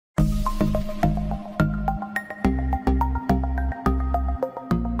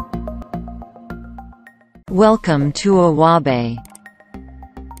Welcome to Awabe.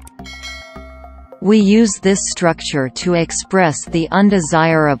 We use this structure to express the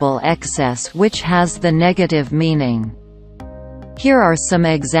undesirable excess which has the negative meaning. Here are some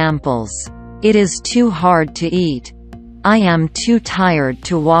examples. It is too hard to eat. I am too tired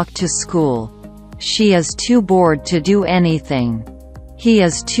to walk to school. She is too bored to do anything. He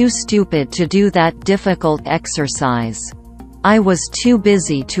is too stupid to do that difficult exercise. I was too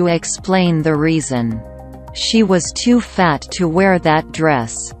busy to explain the reason. She was too fat to wear that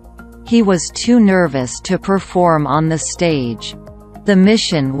dress. He was too nervous to perform on the stage. The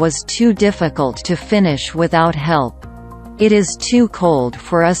mission was too difficult to finish without help. It is too cold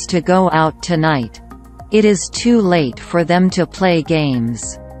for us to go out tonight. It is too late for them to play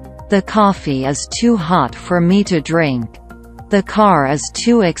games. The coffee is too hot for me to drink. The car is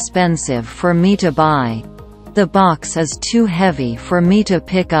too expensive for me to buy. The box is too heavy for me to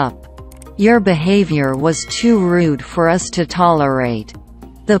pick up. Your behavior was too rude for us to tolerate.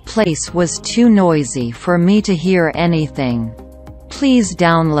 The place was too noisy for me to hear anything. Please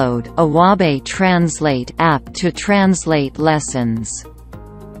download Awabe Translate app to translate lessons.